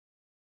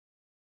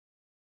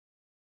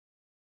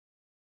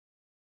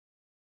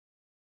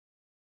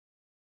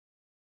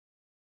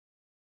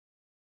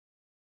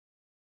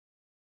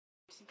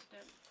seem to do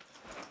it.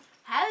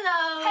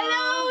 Hello!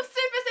 Hello,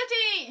 Super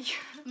City!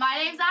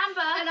 My name's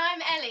Amber. And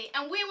I'm Ellie,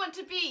 and we want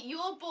to be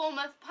your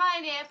Bournemouth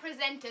Pioneer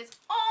presenters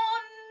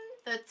on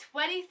The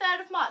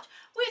 23rd of March,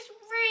 which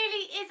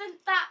really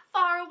isn't that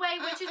far away,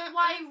 which is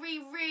why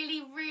we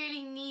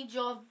really need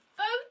your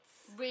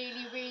votes.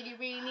 Really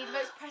need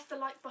votes. Press the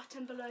like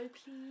button below,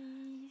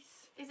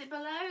 please. Is it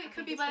below? It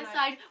could be it's by the below.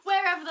 side.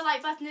 Wherever the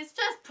like button is,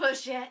 just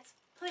push it,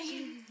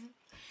 please.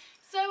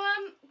 So,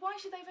 why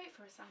should they vote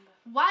for us, Amber?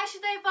 Why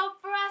should they vote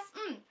for us?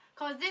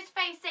 Because this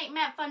face ain't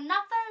meant for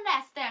nothing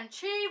less than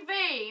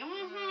TV.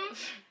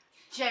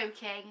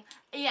 Joking.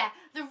 Yeah,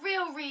 the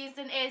real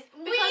reason is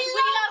because we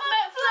love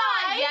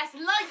McFly. Yes,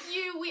 like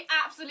you, we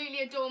absolutely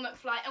adore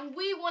McFly, and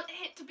we want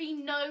it to be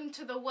known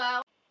to the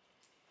world.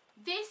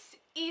 This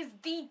is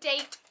the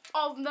date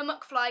of the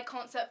McFly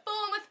concert,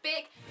 Bournemouth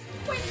Big,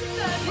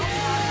 23rd of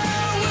March.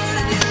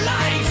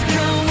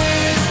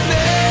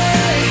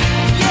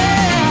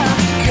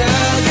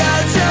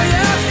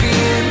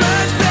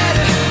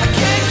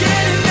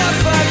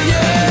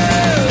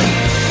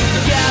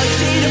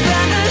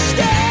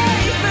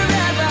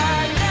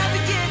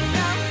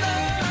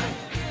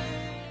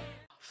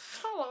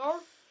 Hello,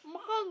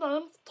 my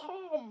name's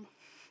Tom.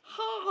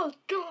 Hi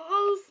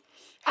guys,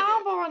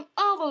 Amber and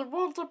Ellie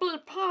want to be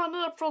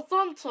pioneer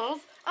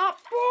presenters at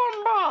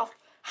Bournemouth.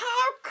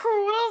 How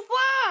cool is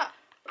that?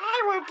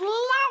 I would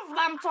love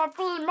them to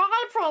be my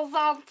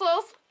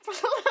presenters.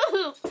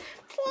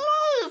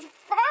 Please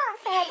vote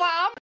for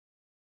them.